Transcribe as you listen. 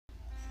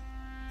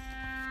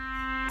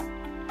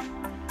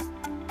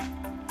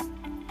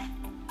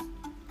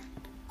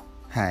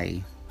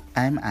Hi,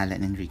 I'm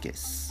Alan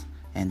Enriquez,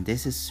 and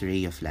this is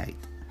Ray of Light.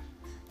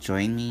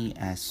 Join me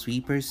as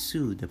we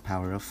pursue the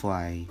power of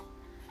why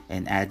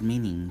and add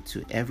meaning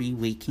to every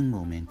waking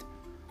moment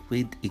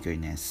with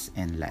eagerness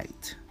and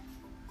light.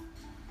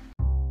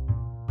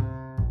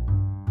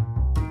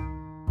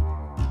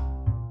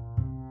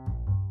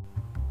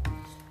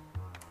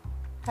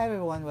 Hi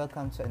everyone,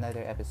 welcome to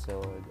another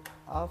episode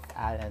of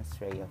Alan's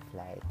Ray of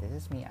Light.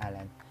 This is me,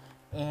 Alan,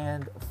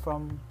 and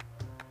from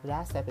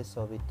last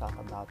episode we talked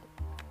about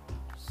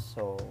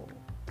so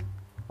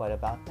what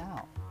about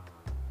now?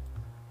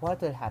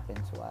 What will happen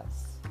to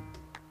us?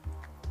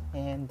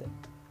 And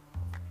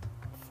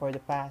for the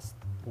past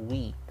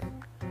week,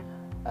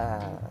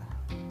 uh,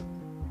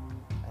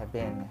 I've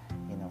been,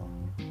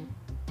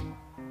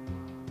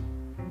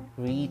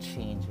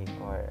 re-changing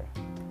or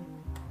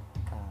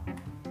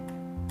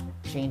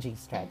changing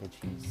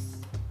strategies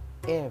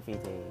every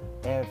day,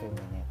 every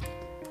minute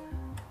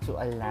to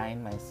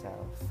align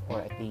myself,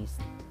 or at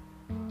least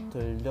to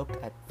look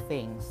at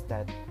things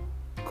that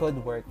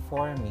could work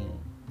for me,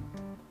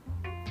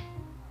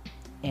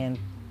 and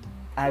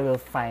I will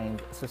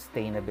find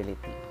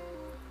sustainability.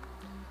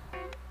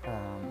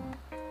 Um,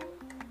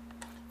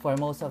 for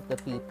most of the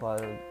people,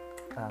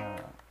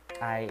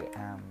 I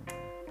am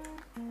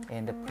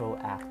in the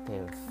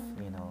proactive,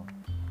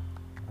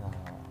 uh,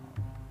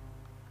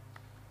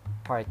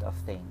 part of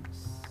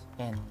things,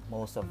 and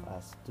most of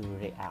us do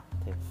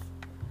reactive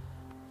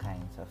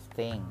kinds of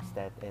things.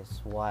 That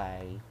is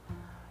why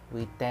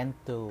we tend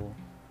to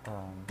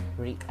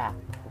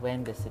react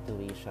when the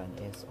situation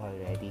is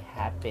already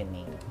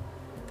happening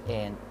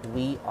and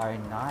we are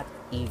not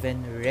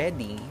even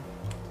ready.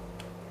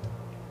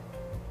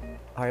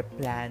 Our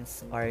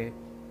plans are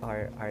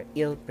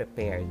ill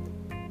prepared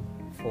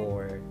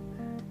for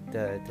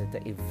the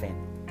event,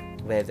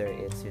 whether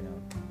it's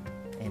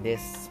in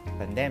this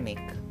pandemic.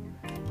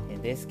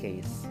 In this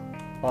case,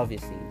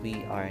 obviously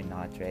we are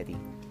not ready.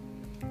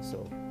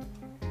 So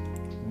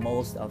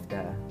most of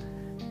the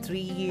 3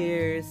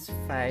 years,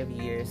 5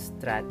 years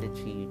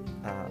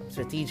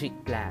strategic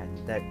plan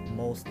that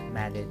most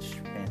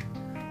management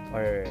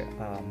or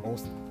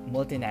most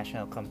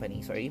multinational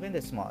companies or even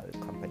the small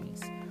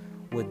companies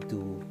would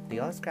do, they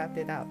all scrapped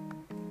it out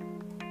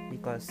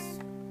because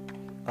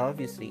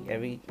obviously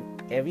every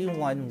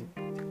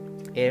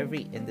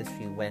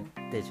industry went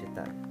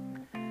digital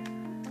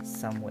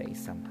some way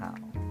somehow,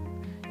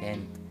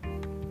 and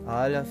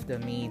all of the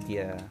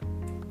media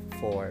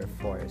for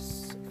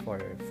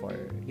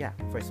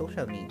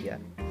social media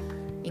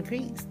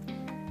increased.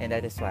 And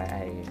that is why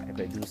I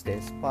produced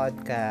this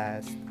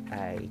podcast.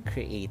 I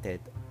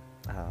created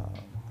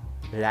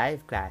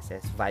live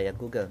classes via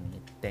Google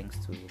Meet, thanks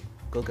to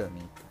Google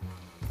Meet,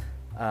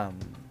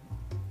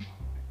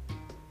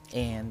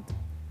 and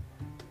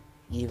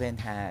even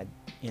had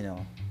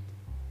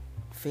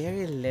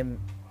very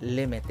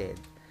limited,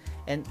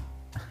 and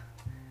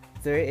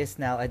there is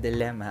now a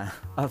dilemma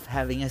of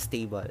having a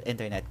stable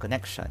internet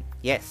connection.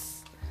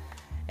 Yes.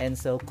 And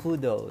so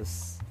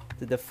kudos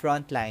to the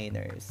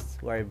frontliners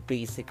who are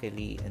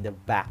basically in the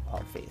back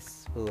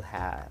office who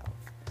are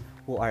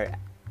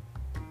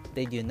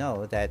did you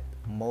know that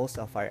most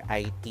of our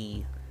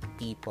IT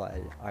people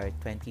are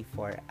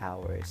 24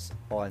 hours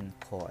on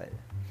call?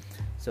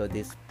 So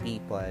these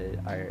people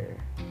are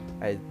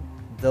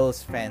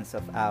those friends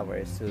of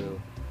ours who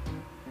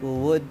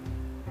would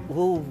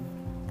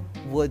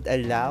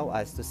allow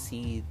us to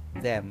see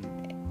them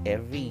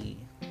every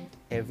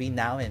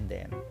now and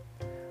then,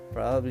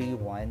 probably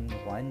one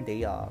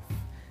day off,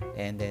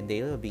 and then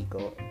they will be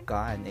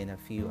gone in a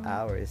few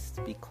hours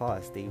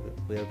because they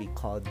will be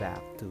called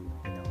back to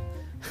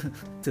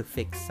to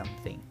fix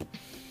something.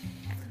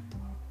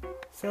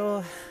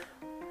 So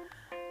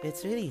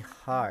it's really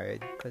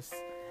hard because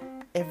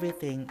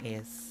everything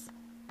is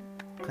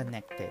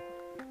connected,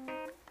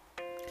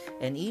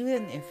 and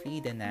even if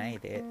we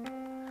denied it,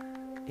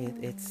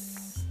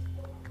 it's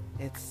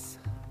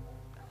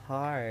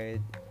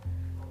hard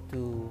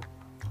to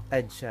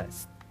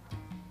adjust,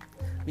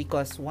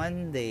 because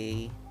one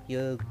day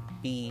you'll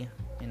be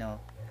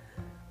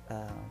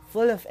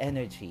full of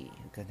energy.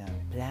 You're gonna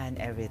plan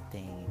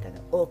everything, you're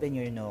gonna open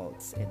your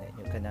notes, and then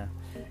you're gonna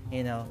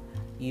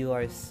you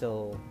are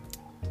so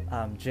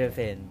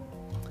driven,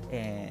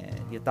 and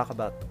you talk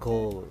about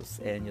goals,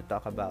 and you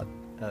talk about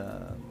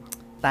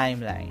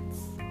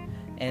timelines.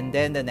 And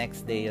then the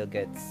next day you'll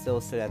get so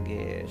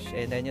sluggish,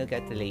 and then you'll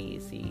get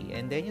lazy,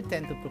 and then you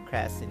tend to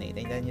procrastinate,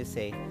 and then you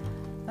say,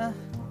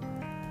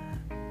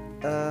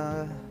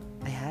 I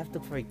have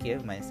to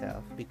forgive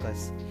myself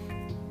because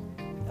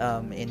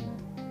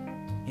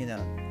in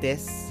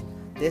this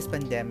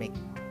pandemic,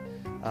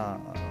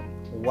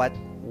 what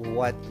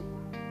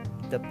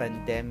the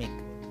pandemic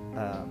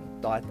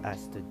taught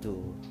us to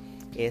do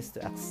is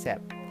to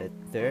accept that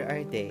there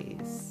are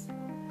days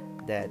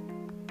that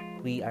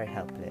we are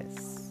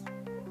helpless,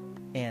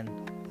 and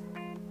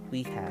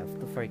we have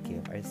to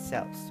forgive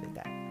ourselves with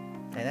that,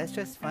 and that's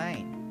just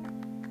fine.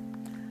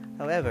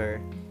 However,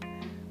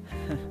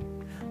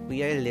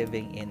 we are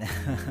living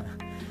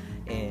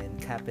in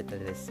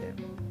capitalism.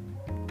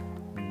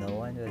 No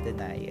one will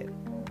deny it.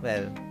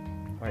 Well,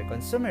 or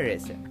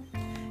consumerism.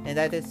 And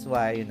that is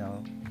why,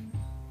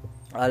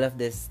 all of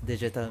this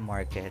digital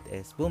market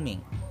is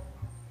booming.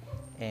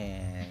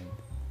 And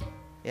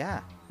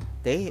yeah,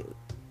 they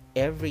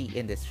every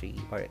industry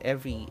or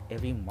every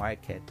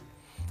market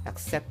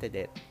accepted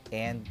it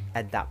and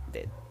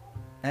adopted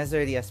as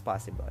early as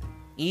possible.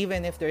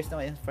 Even if there's no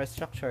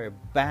infrastructure,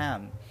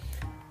 bam,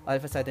 all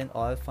of a sudden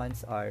all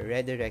funds are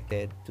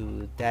redirected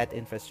to that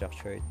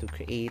infrastructure to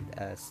create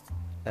a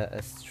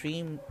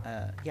stream,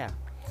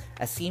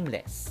 a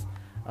seamless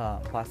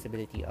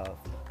possibility of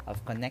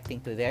connecting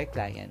to their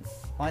clients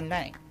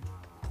online.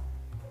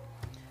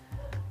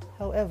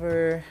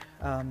 However,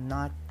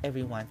 not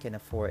everyone can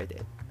afford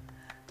it,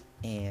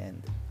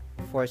 and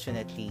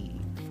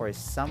fortunately for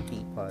some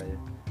people,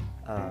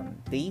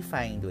 they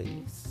find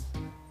ways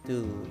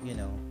to,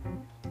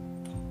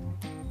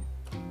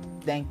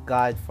 thank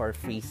God for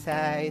free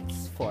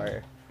sites,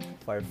 for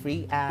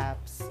free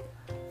apps,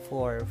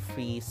 for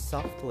free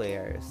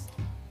softwares,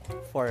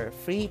 for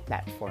free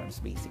platforms,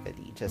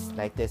 basically, just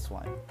like this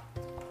one,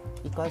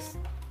 because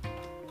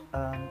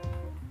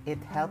it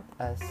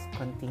helped us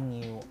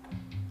continue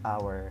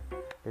our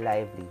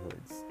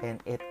livelihoods,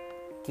 and it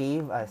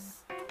gave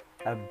us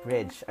a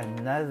bridge,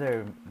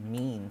 another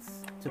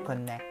means to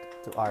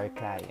connect to our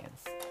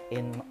clients.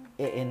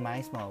 In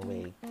my small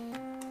way,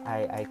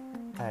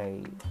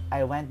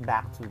 I went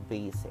back to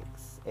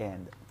basics,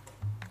 and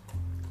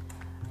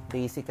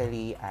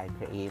basically I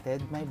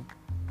created my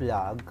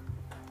blog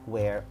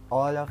where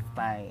all of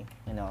my,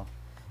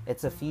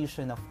 it's a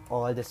fusion of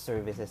all the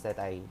services that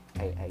I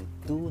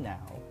do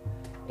now,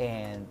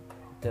 and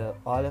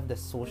all of the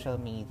social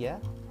media,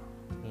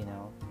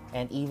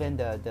 and even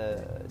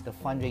the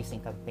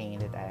fundraising campaign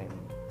that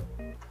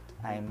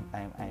I'm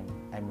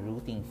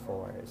rooting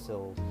for.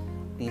 So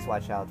please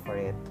watch out for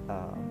it.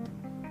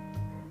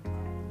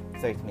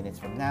 30 minutes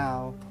from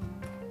now.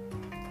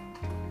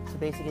 So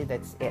basically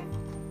that's it.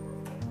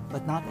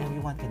 But not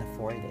everyone can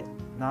afford it.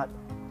 Not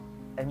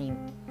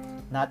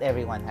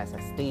everyone has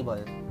a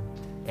stable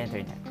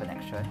internet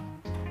connection.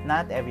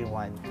 Not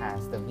everyone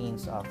has the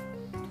means of,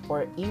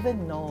 or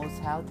even knows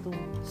how to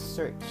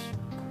search.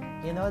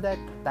 That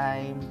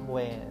time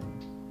when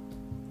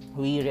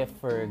we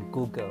refer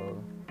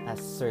Google as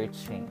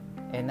searching,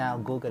 and now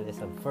Google is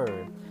a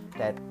verb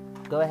that,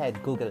 go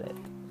ahead, Google it.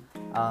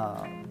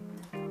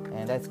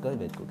 And that's good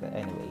with Google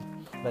anyway.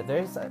 But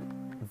there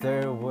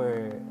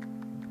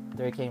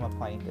came a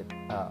point that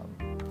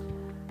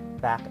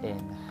back in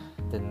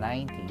the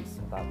 90s,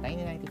 about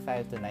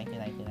 1995 to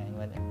 1999,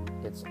 when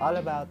it's all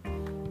about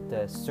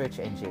the search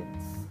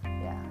engines.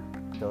 Yeah,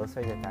 those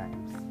are the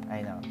times,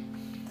 I know.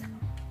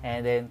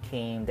 And then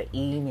came the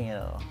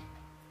email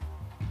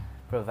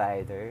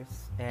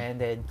providers, and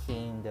then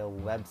came the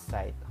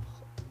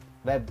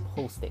web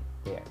hosting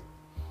there,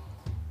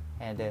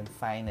 and then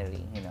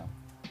finally,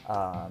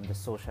 the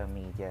social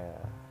media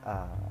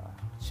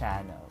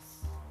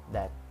channels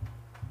that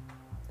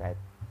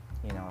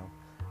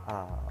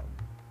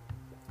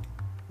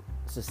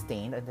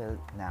sustained until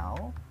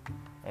now,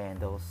 and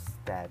those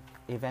that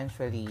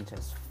eventually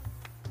just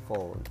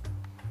fold,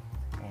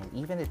 and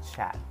even the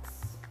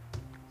chats.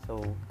 So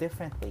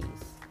different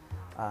ways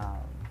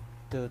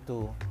to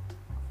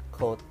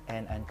quote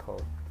and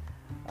unquote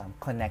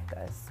connect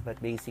us.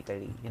 But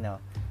basically,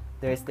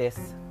 there's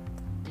this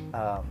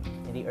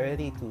in the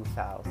early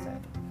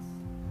 2000s,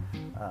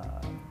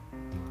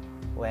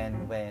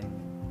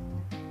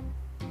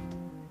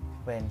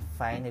 when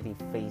finally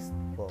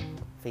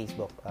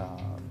Facebook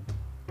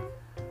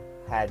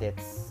had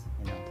its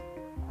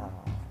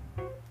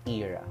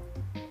era.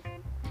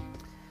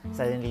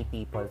 Suddenly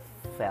people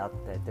felt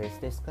that there's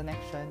this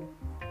connection,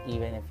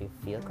 even if you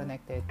feel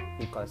connected,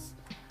 because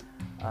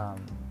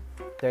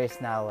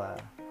there's now a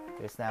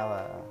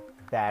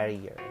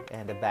barrier,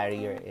 and the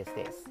barrier is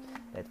this,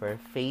 that we're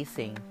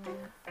facing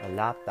a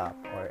laptop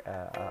or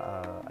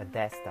a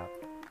desktop,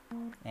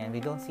 and we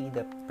don't see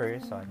the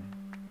person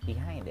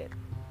behind it.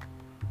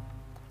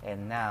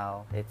 And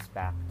now it's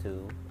back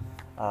to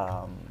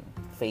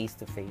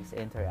face-to-face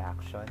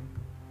interaction.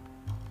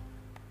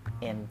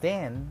 And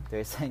then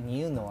there's a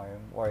new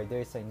norm, or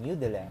there's a new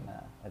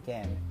dilemma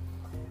again,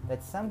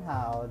 that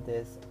somehow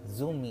this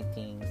Zoom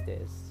meetings,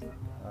 this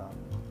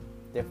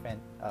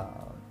different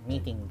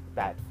meeting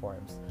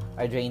platforms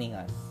are draining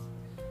us.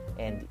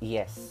 And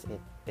yes,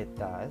 it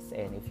does.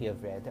 And if you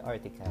have read the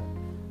article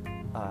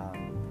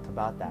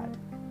about that,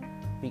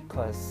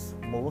 because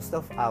most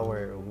of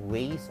our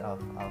ways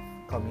of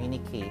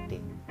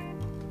communicating,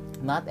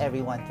 not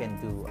everyone can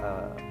do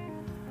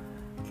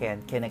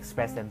can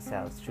express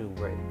themselves through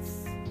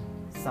words.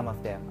 Some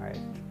of them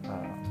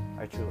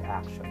are through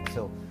action.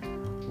 So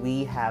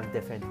we have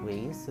different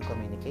ways to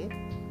communicate,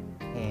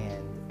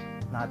 and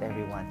not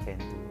everyone can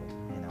do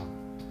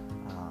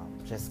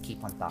just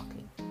keep on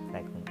talking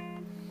like me.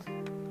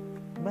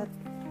 But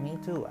me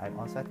too, I'm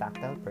also a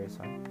tactile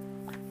person,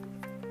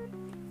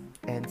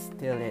 and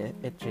still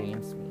it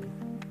drains me.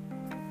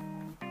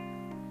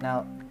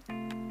 Now,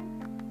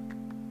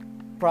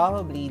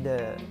 probably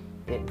the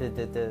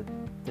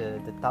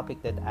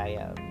topic that I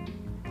am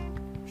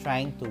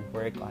trying to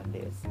work on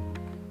this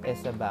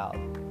is about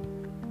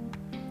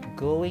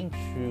going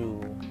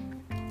through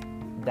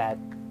that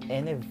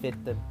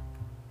inevitable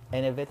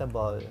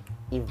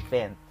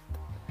event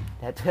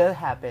that will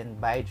happen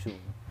by June,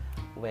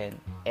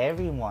 when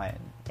everyone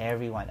I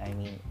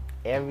mean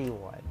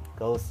everyone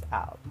goes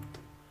out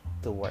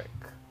to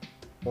work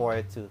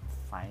or to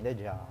find a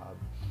job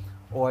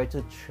or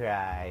to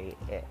try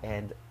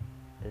and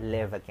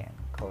live again,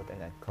 quote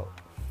and unquote.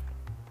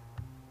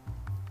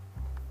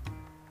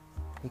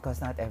 Because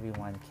not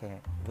everyone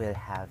will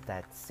have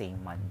that same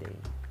Monday.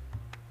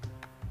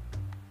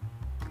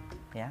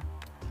 Yeah?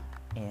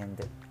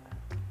 And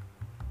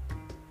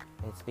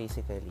it's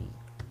basically,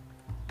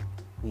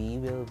 we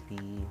will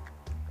be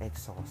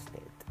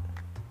exhausted.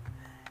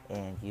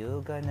 And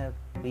you're gonna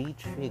be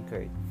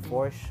triggered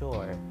for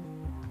sure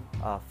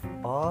of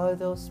all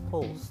those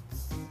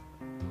posts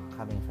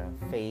coming from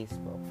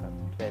Facebook, from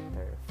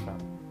Twitter, from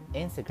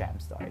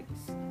Instagram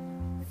stories,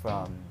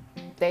 from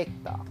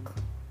TikTok,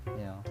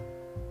 you know,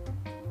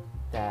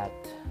 that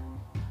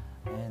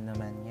ayun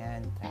naman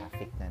yan,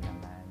 traffic na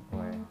naman,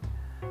 or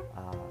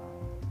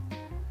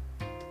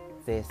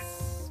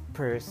this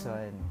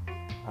person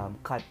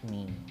cut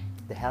me,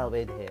 the hell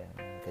with him,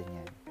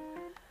 ganyan.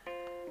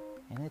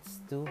 And it's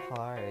too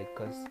hard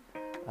because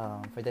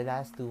for the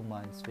last 2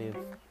 months we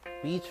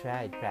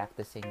tried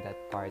practicing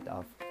that part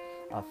of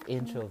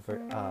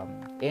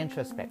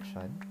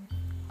introspection,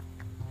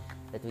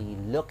 that we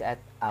look at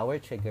our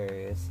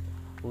triggers,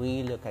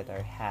 we look at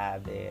our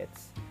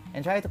habits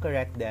and try to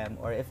correct them,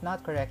 or if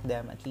not correct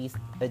them, at least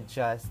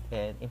adjust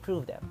and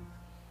improve them.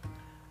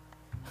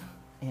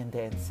 And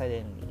then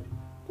suddenly,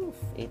 poof,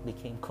 it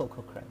became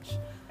Coco Crunch,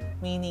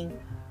 meaning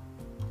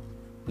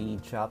we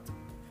dropped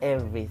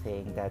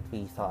everything that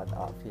we thought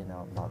of,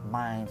 about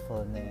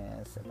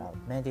mindfulness, about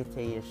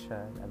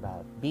meditation,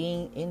 about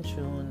being in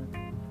tune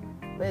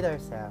with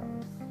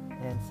ourselves,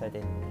 and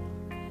suddenly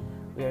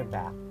we're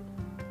back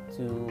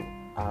to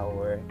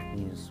our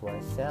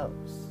usual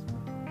selves.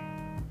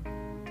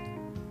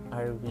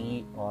 Are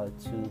we all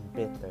too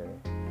bitter?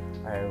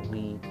 Are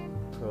we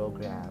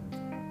programmed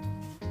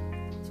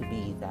to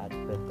be that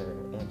bitter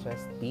and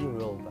just be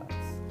robots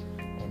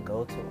and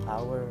go to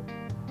our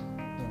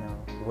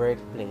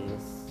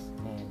workplace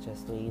and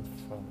just wait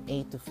from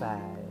 8 to 5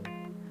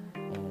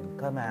 and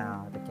come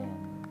out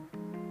again?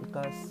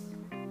 Because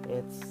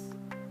it's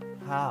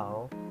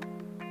how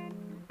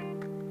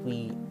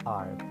we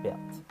are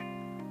built,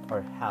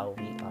 or how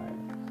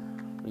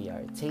we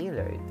are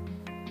tailored.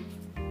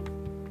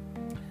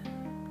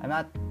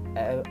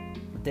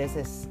 This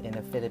is in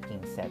a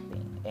Philippine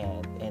setting,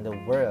 and in the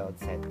world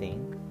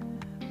setting,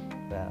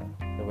 well,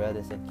 the world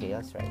is in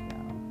chaos right now.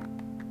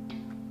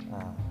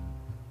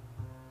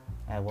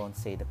 I won't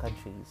say the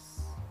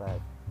countries, but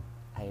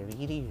I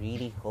really,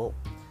 really hope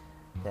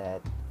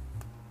that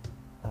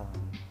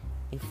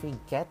if we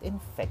get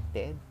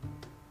infected,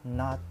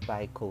 not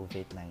by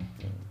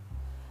COVID-19,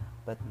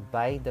 but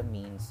by the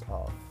means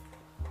of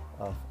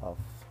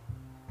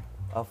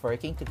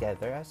working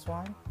together as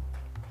one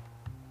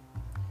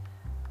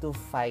to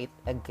fight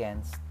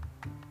against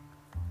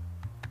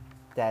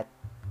that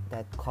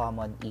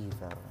common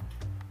evil.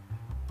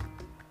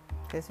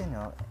 Because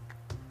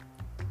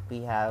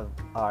we have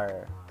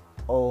our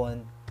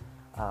own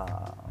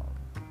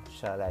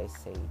shall I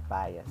say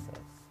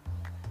biases,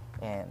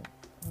 and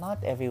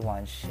not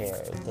everyone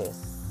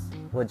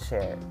would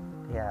share.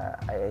 Yeah,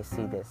 I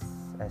see this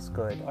as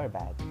good or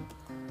bad.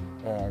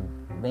 And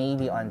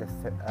maybe on the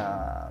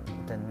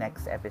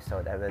next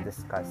episode I will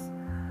discuss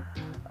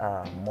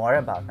more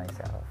about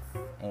myself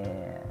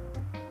and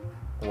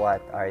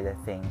what are the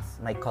things,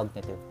 my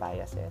cognitive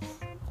biases.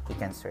 You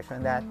can search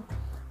on that.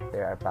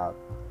 There are about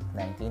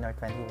 19 or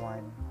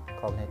 21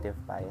 cognitive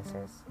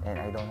biases, and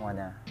I don't want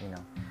to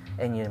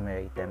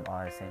enumerate them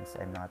all, since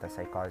I'm not a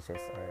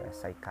psychologist or a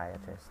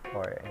psychiatrist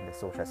or in the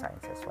social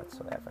sciences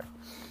whatsoever.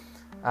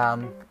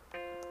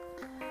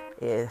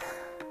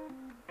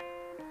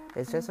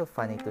 It's just so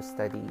funny to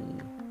study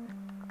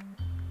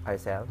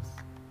ourselves,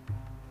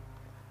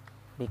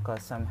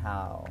 because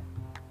somehow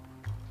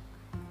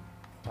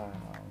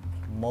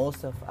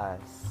most of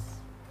us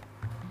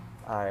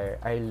are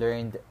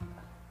learned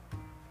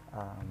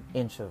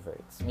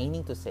introverts,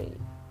 meaning to say,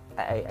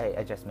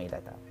 I just made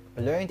that up.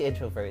 Learned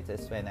introverts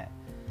is when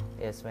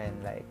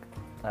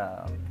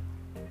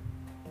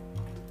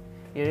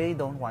you really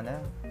don't want to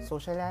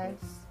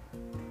socialize,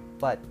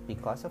 but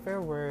because of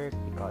your work,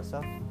 because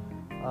of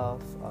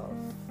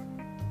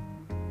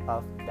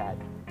that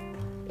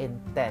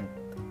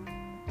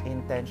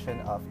intention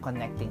of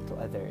connecting to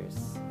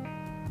others,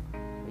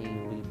 we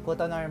put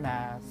on our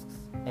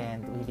masks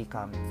and we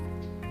become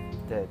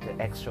the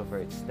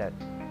extroverts that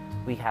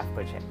we have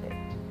projected,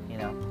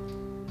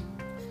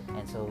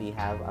 and so we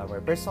have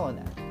our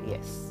persona,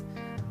 yes,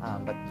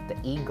 but the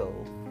ego,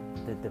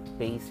 the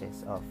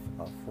basis of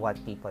what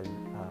people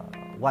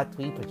what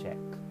we project,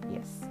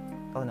 yes,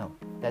 oh no,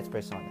 that's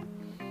persona.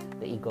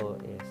 The ego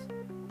is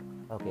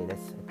Okay,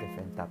 that's a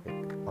different topic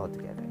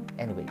altogether.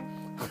 Anyway,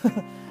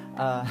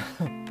 uh,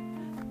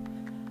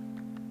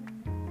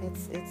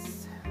 it's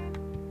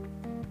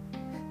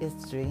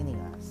it's draining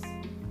us,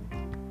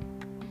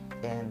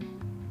 and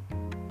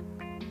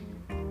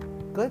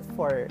good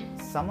for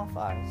some of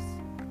us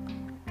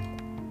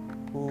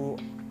who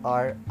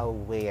are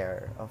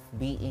aware of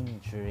being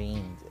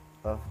drained,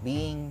 of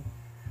being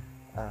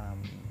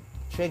um,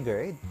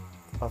 triggered,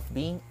 of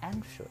being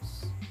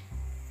anxious.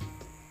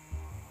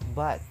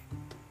 But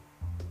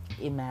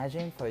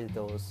imagine for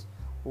those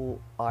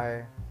who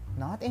are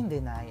not in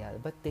denial,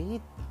 but they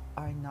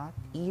are not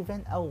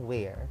even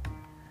aware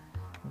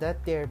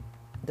that the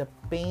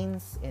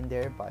pains in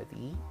their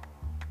body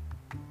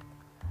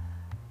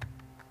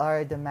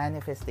are the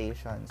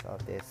manifestations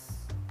of these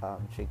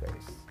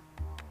triggers.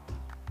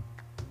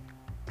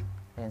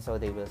 And so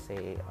they will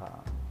say,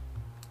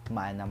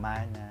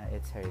 mana-mana,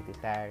 it's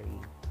hereditary,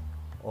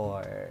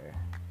 or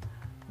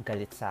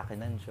galit sa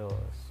akin ng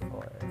Diyos,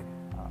 or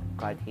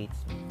God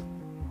hates me.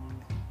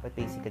 But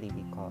basically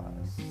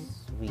because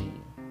we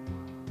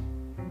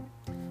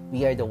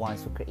are the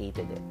ones who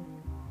created it.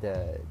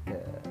 The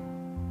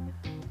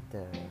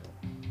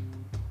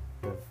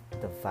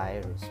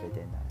virus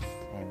within us.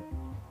 And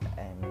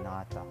I'm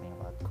not talking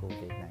about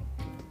COVID-19.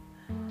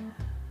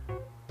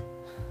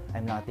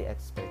 I'm not the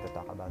expert to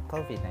talk about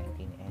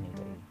COVID-19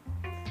 anyway,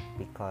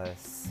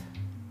 because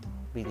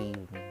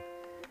believe me,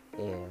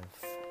 if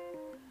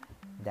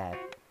that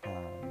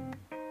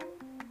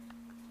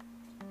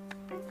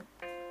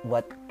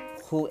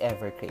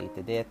whoever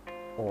created it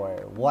or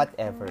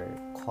whatever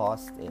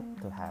caused it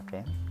to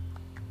happen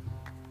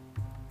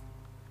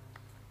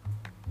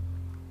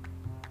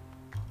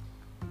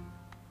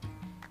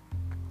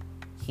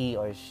he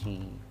or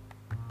she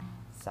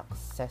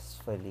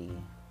successfully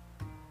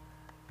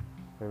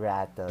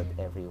rattled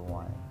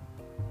everyone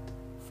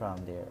from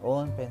their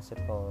own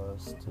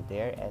principles to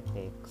their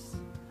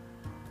ethics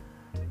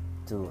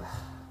to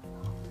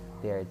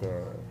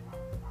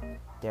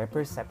their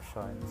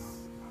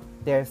perceptions,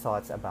 their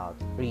thoughts about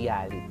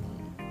reality,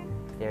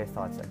 their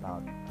thoughts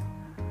about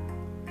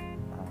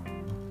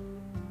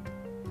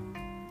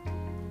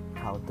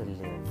how to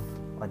live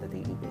on a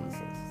daily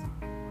basis.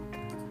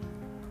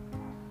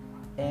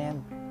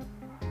 And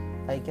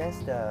I guess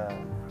the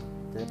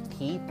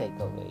key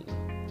takeaway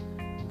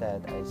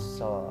that I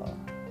saw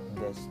in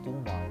these 2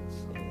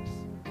 months is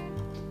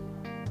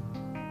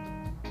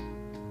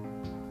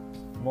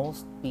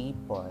most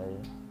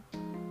people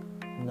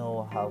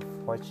know how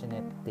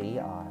fortunate they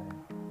are,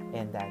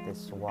 and that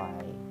is why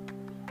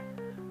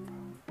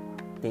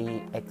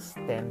they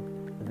extend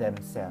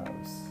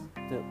themselves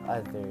to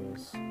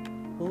others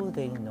who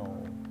they know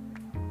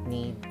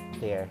need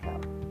their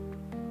help.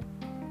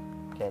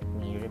 Let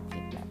me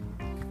repeat that.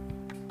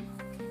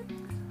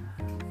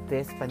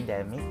 This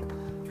pandemic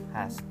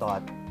has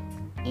taught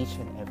each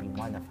and every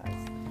one of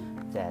us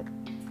that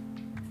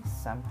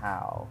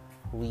somehow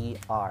we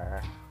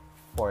are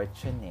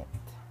fortunate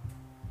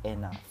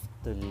enough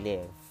to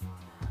live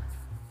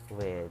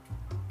with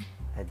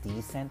a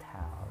decent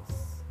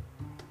house,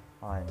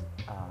 on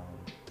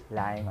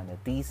lying on a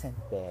decent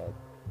bed,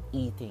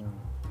 eating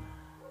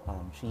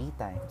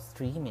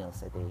 3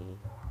 meals a day,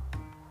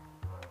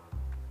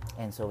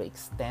 and so we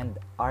extend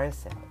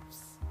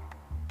ourselves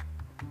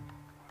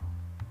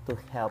to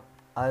help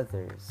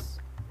others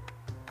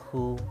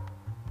who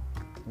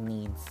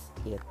needs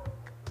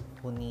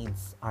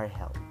our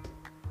help.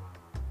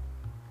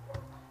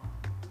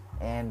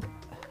 And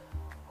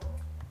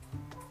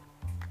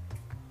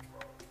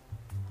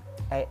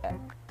I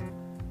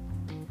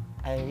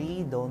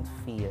really don't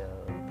feel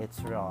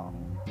it's wrong,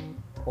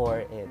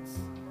 or it's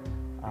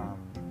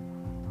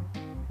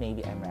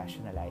maybe I'm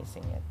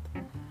rationalizing it.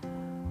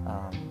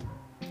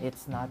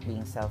 It's not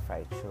being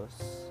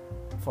self-righteous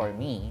for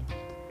me,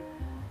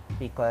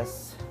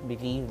 because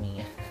believe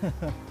me,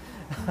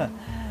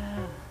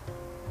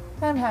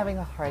 I'm having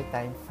a hard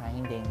time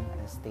finding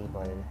a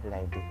stable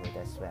livelihood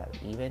as well.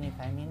 Even if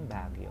I'm in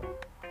Baguio,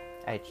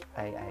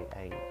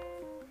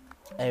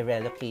 I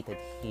relocated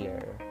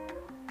here,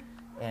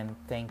 and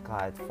thank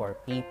God for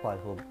people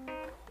who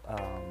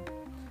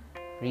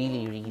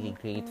really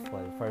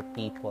grateful for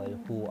people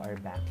who are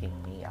backing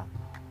me up.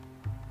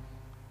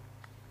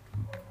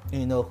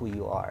 You know who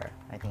you are.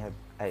 I think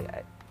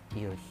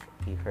you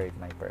heard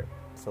my burp,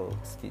 so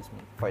excuse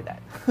me for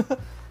that.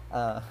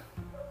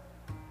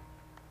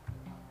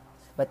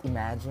 But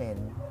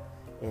imagine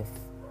if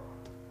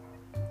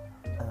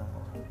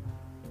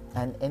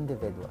an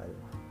individual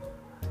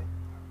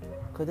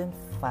couldn't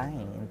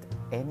find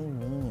any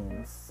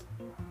means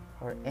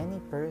or any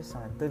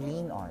person to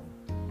lean on,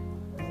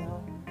 you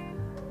know,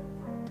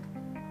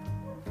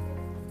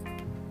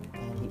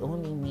 and the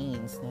only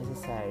means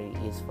necessary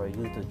is for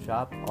you to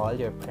drop all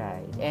your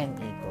pride and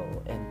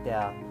ego and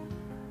tell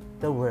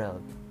the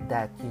world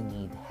that you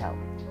need help.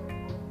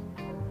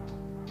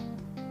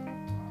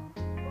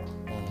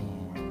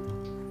 And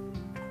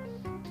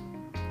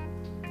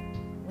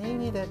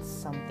maybe that's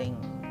something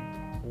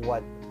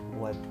what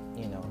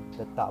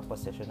the top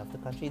position of the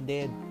country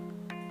did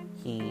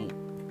he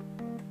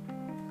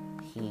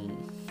he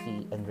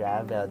he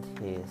unraveled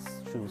his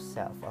true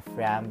self of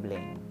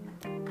rambling,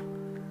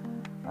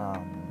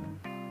 um,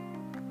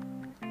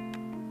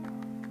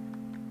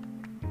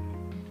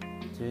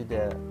 to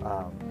the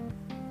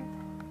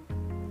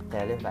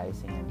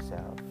televising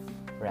himself,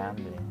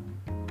 rambling,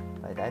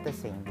 but at the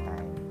same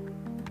time,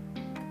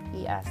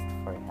 he asked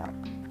for help,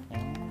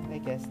 and I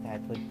guess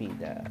that would be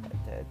the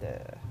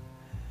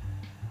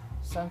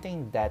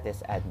something that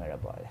is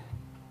admirable,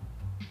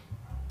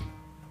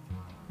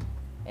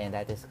 and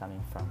that is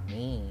coming from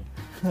me.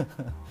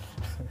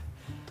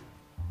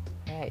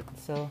 Right,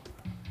 so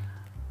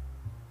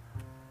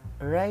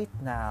right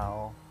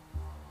now,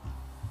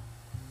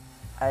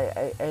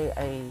 I, I,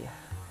 I,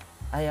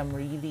 I am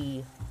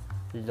really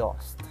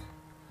lost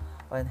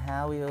on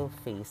how we will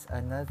face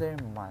another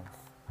month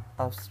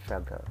of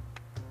struggle.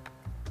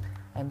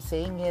 I'm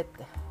saying it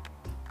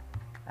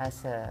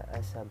as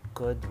a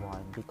good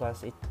one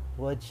because it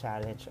would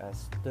challenge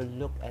us to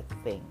look at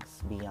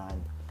things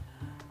beyond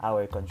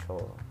our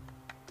control.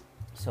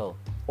 So,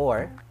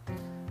 or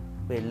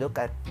we look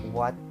at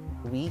what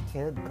we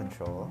can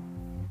control,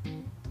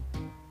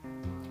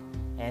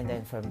 and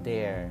then from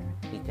there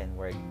we can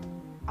work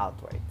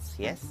outwards.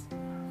 Yes?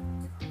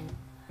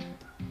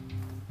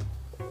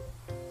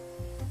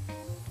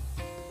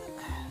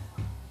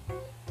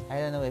 I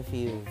don't know if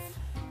you've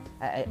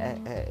I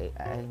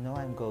know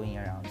I'm going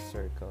around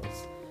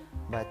circles,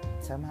 but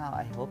somehow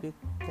I hope you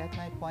get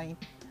my point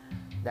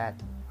that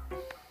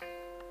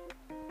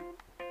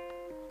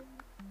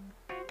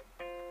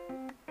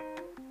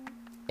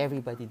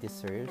everybody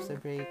deserves a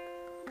break,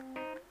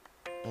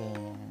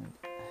 and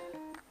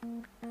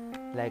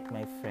like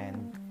my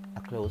friend,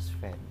 a close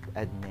friend,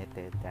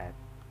 admitted that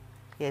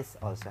he is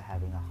also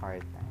having a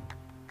hard time.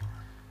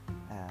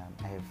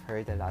 I've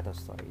heard a lot of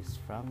stories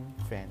from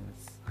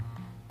friends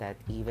that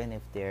even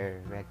if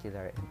they're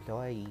regular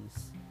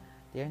employees,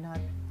 they're not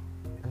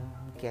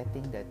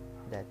getting the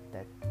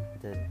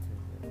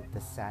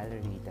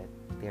salary that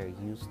they're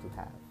used to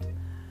have,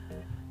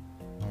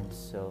 and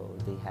so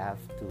they have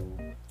to,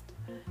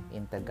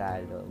 in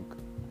Tagalog,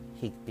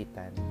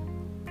 higpitan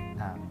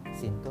ang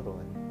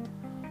sinturon,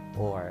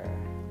 or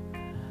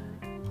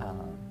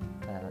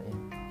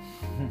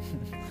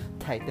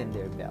tighten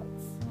their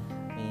belts,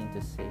 meaning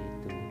to say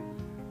to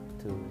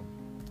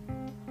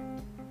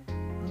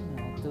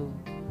to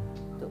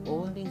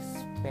only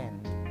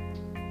spend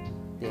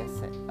this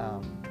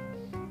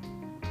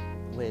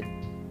with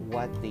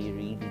what they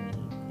really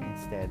need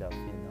instead of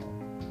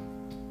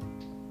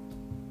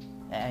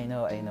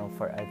I know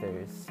for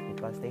others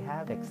because they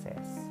have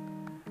excess,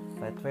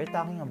 but we're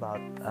talking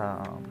about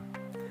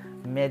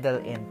middle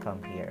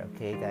income here.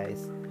 Okay,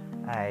 guys,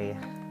 I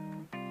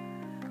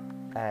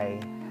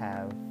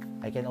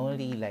can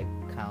only like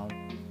count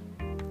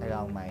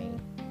around my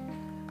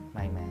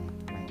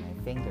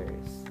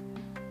fingers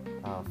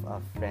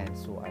of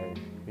friends who are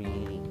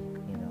really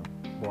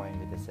born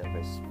with a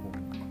silver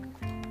spoon,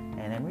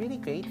 and I'm really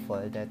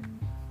grateful that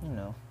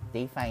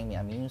they find me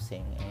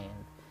amusing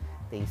and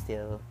they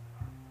still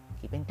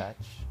keep in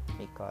touch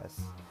because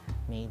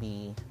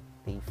maybe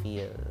they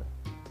feel,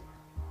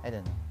 I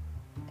don't know.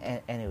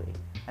 Anyway,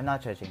 I'm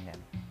not judging them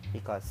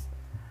because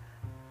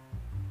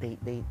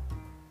they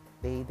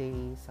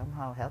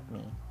somehow help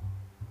me.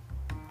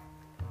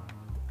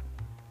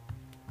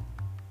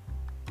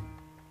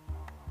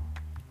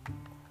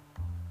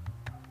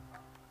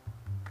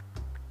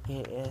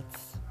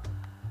 It's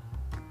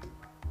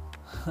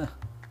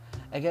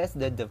I guess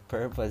that the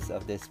purpose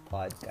of this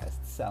podcast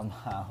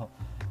somehow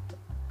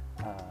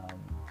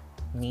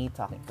me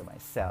talking to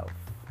myself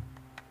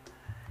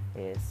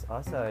is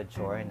also a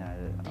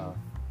journal of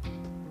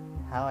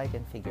how I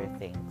can figure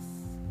things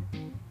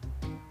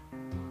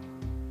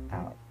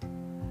out.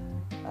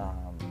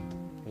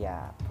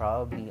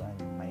 Probably on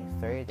my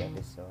third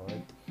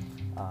episode,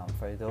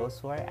 for those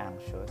who are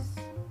anxious,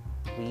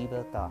 we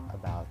will talk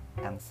about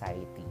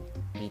anxiety,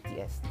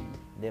 PTSD,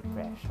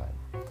 depression,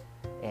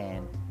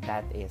 and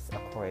that is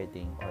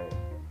according or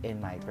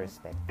in my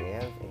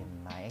perspective, in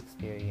my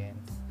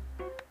experience,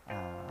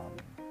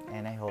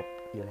 and I hope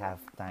you'll have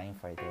time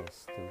for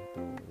this to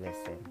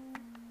listen.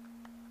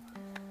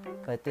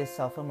 But this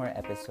sophomore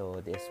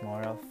episode is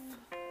more of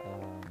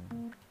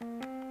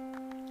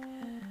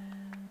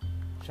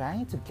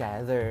trying to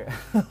gather,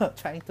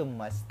 trying to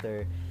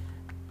muster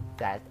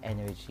that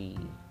energy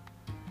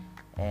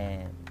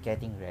and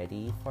getting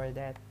ready for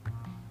that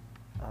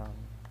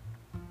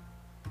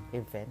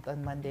event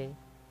on Monday.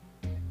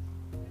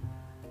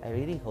 I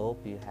really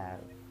hope you'll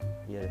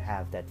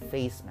have that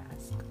face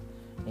mask,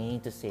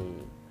 meaning to say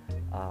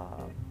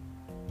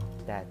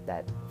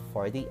that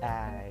for the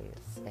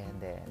eyes,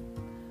 and then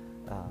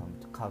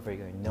to cover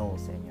your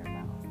nose and your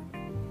mouth,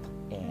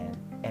 and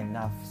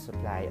enough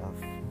supply of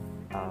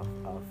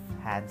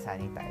hand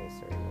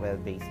sanitizer, well,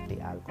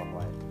 basically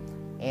alcohol,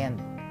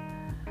 and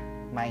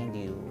mind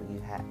you,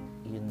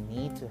 you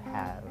need to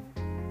have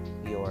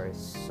your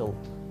soap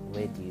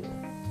with you.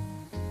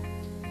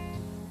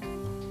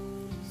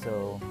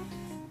 So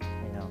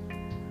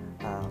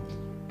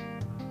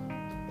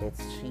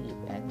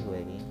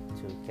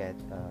get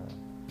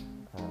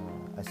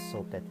a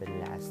soap that will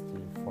last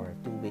you for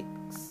 2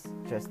 weeks,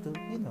 just to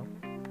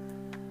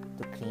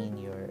to clean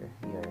your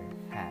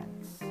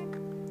hands.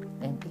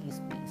 And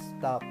please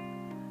stop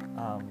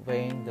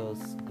wearing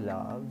those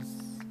gloves.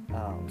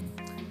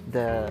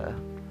 The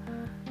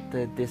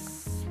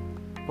disposable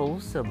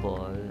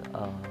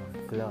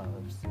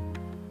gloves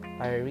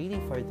are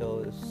really for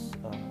those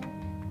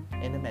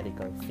in the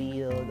medical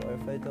field, or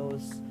for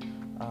those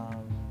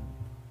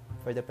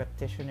for the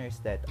practitioners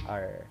that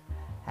are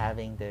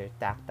having their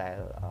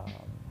tactile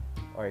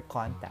or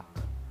contact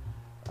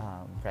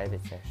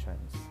private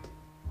sessions.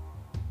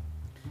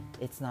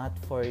 It's not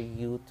for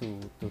you to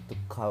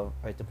cover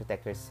or to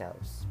protect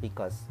yourselves,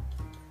 because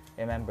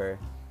remember,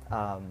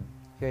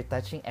 you're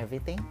touching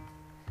everything,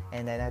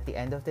 and then at the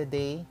end of the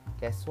day,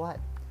 guess what?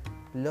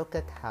 Look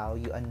at how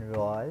you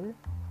unroll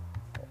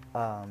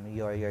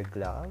your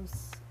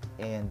gloves,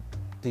 and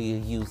do you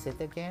use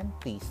it again?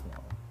 Please no.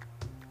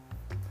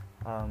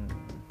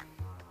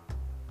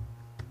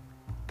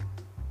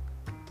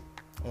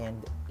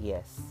 And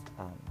yes,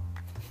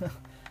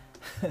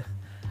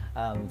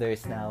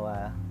 there's now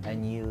a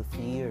new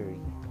theory,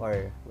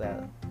 or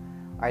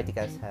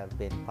articles have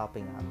been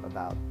popping up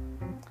about,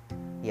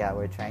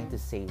 we're trying to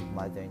save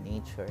Mother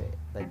Nature,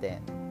 but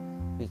then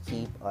we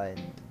keep on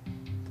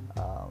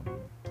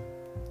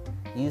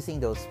using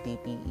those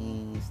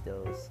PPEs,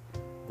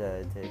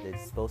 the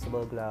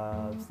disposable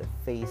gloves, the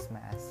face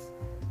masks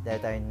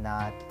that are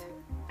not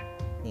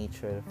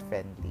nature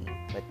friendly.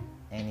 But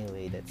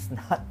anyway, that's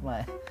not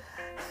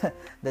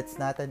that's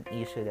not an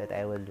issue that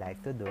I would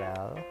like to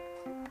dwell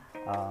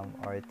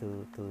or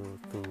to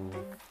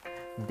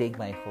dig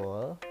my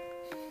hole.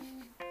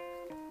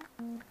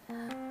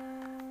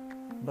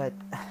 But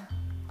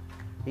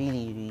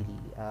really,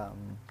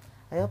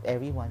 I hope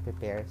everyone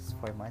prepares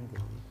for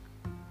Monday.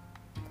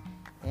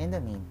 In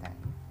the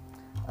meantime,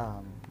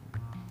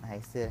 I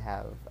still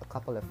have a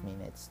couple of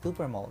minutes to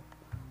promote.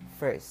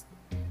 First,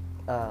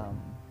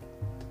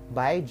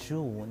 by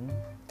June,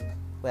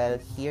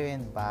 here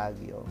in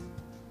Baguio,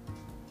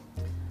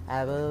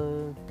 I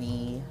will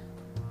be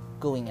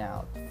going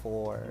out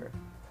for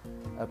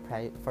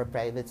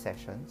private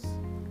sessions.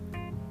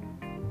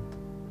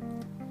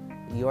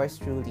 Yours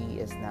truly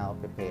is now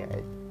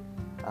prepared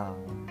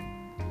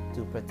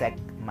to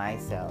protect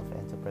myself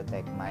and to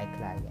protect my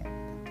client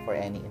for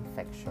any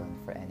infection,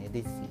 for any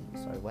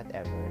disease or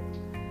whatever,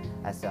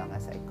 as long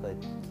as I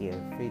could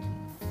give relief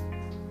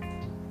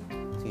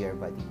to your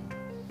body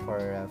for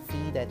a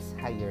fee that's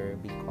higher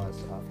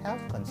because of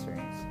health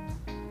concerns.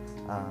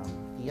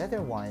 The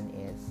other one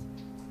is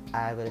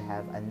I will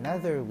have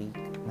another week,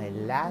 my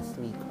last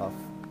week of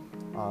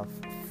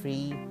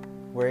free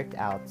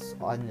workouts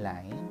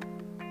online.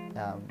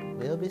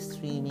 We'll be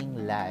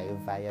streaming live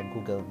via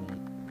Google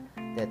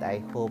Meet that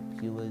I hope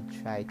you will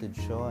try to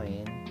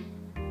join.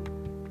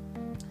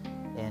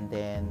 And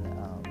then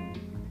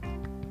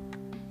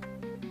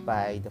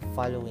by the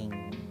following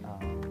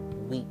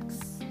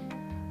weeks,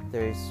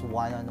 there's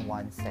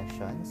one-on-one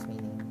sessions,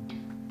 meaning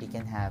you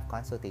can have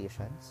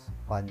consultations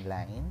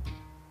online.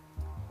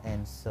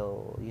 And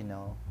so, in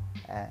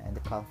the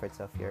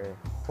comforts of your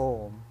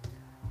home,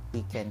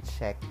 we can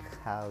check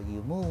how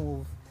you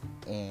move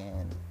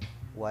and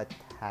what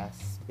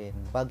has been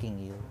bugging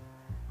you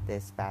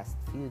this past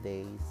few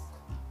days.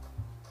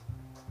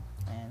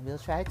 And we'll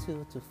try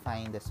to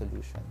find a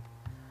solution.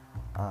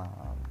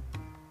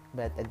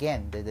 But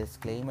again, the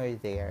disclaimer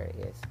there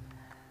is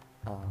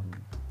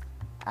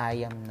I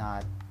am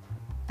not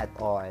at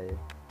all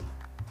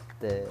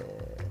the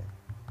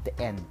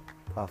end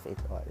of it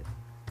all.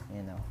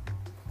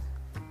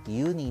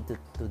 You need to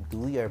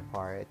do your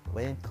part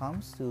when it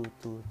comes to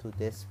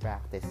these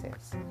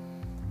practices.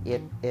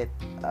 It's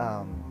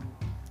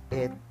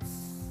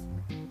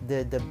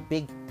the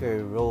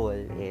bigger role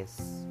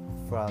is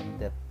from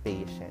the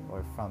patient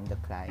or from the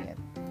client,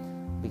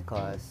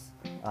 because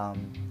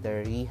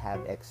the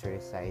rehab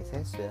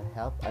exercises will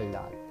help a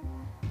lot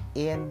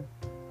in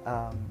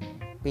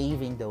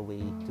paving the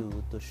way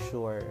to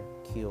sure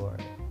cure.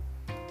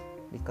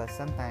 Because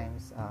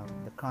sometimes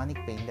the chronic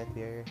pain that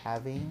we're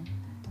having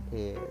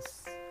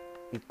is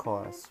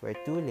because we're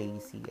too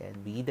lazy and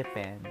we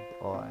depend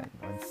on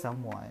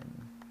someone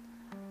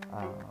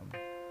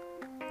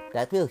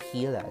that will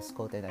heal us,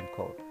 quote and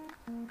unquote.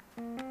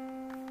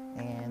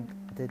 And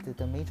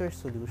the major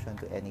solution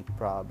to any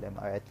problem,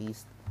 or at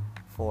least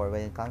for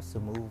when it comes to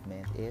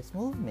movement, is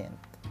movement.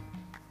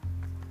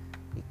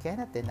 You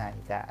cannot deny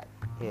that.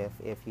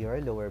 If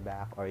your lower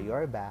back or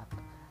your back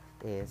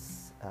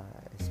is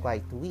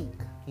quite weak,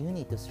 you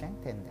need to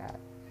strengthen that.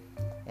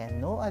 And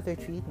no other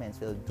treatments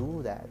will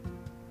do that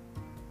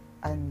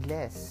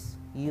unless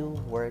you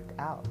work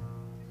out.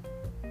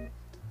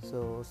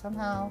 So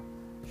somehow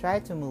try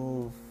to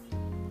move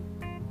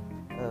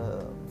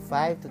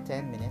 5 to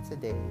 10 minutes a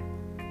day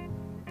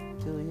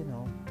to,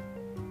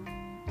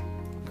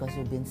 because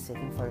you've been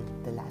sitting for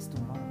the last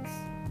 2 months.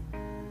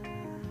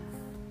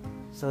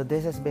 So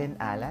this has been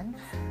Alan.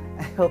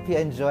 I hope you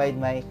enjoyed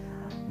my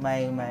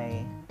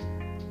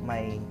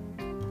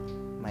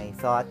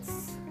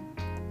thoughts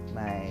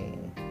my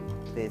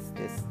this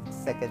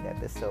second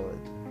episode,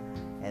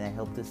 and I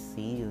hope to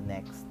see you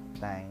next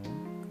time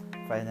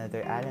for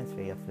another Alan's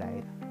Ray of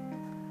Light.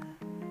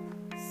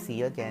 See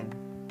you again,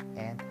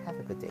 and have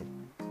a good day.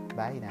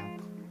 Bye now.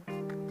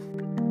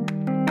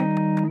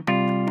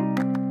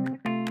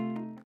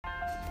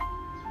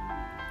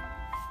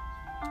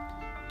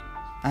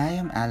 I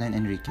am Alan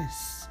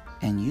Enriquez,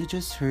 and you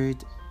just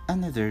heard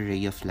another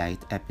Ray of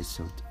Light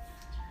episode.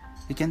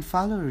 You can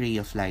follow Ray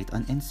of Light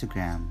on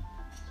Instagram.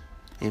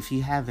 If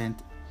you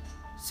haven't,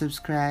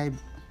 subscribe,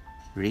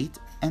 rate,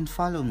 and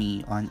follow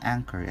me on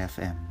Anchor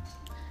FM.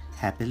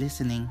 Happy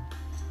listening!